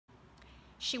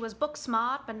She was book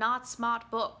smart, but not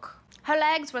smart book. Her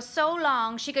legs were so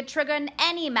long she could trigger in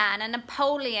any man a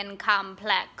Napoleon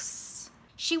complex.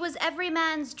 She was every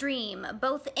man's dream,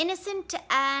 both innocent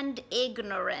and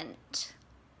ignorant.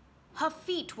 Her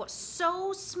feet were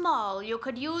so small you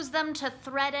could use them to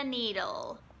thread a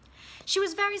needle. She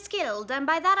was very skilled, and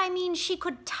by that I mean she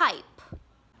could type.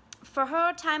 For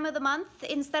her time of the month,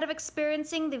 instead of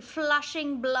experiencing the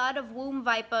flushing blood of womb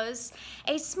vipers,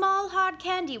 a small hard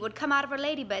candy would come out of her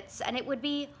lady bits and it would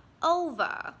be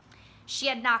over. She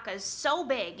had knockers so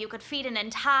big you could feed an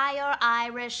entire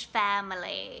Irish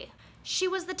family. She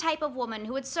was the type of woman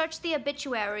who would search the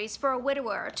obituaries for a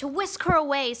widower to whisk her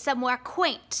away somewhere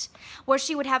quaint, where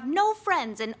she would have no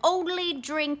friends and only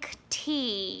drink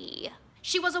tea.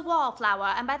 She was a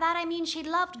wallflower, and by that I mean she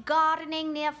loved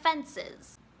gardening near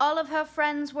fences. All of her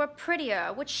friends were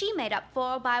prettier, which she made up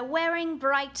for by wearing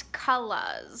bright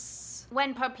colors.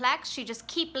 When perplexed, she'd just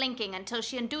keep blinking until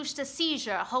she induced a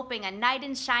seizure, hoping a knight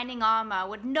in shining armor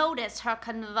would notice her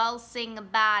convulsing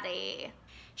body.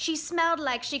 She smelled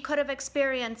like she could have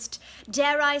experienced,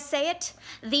 dare I say it,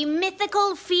 the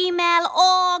mythical female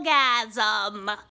orgasm.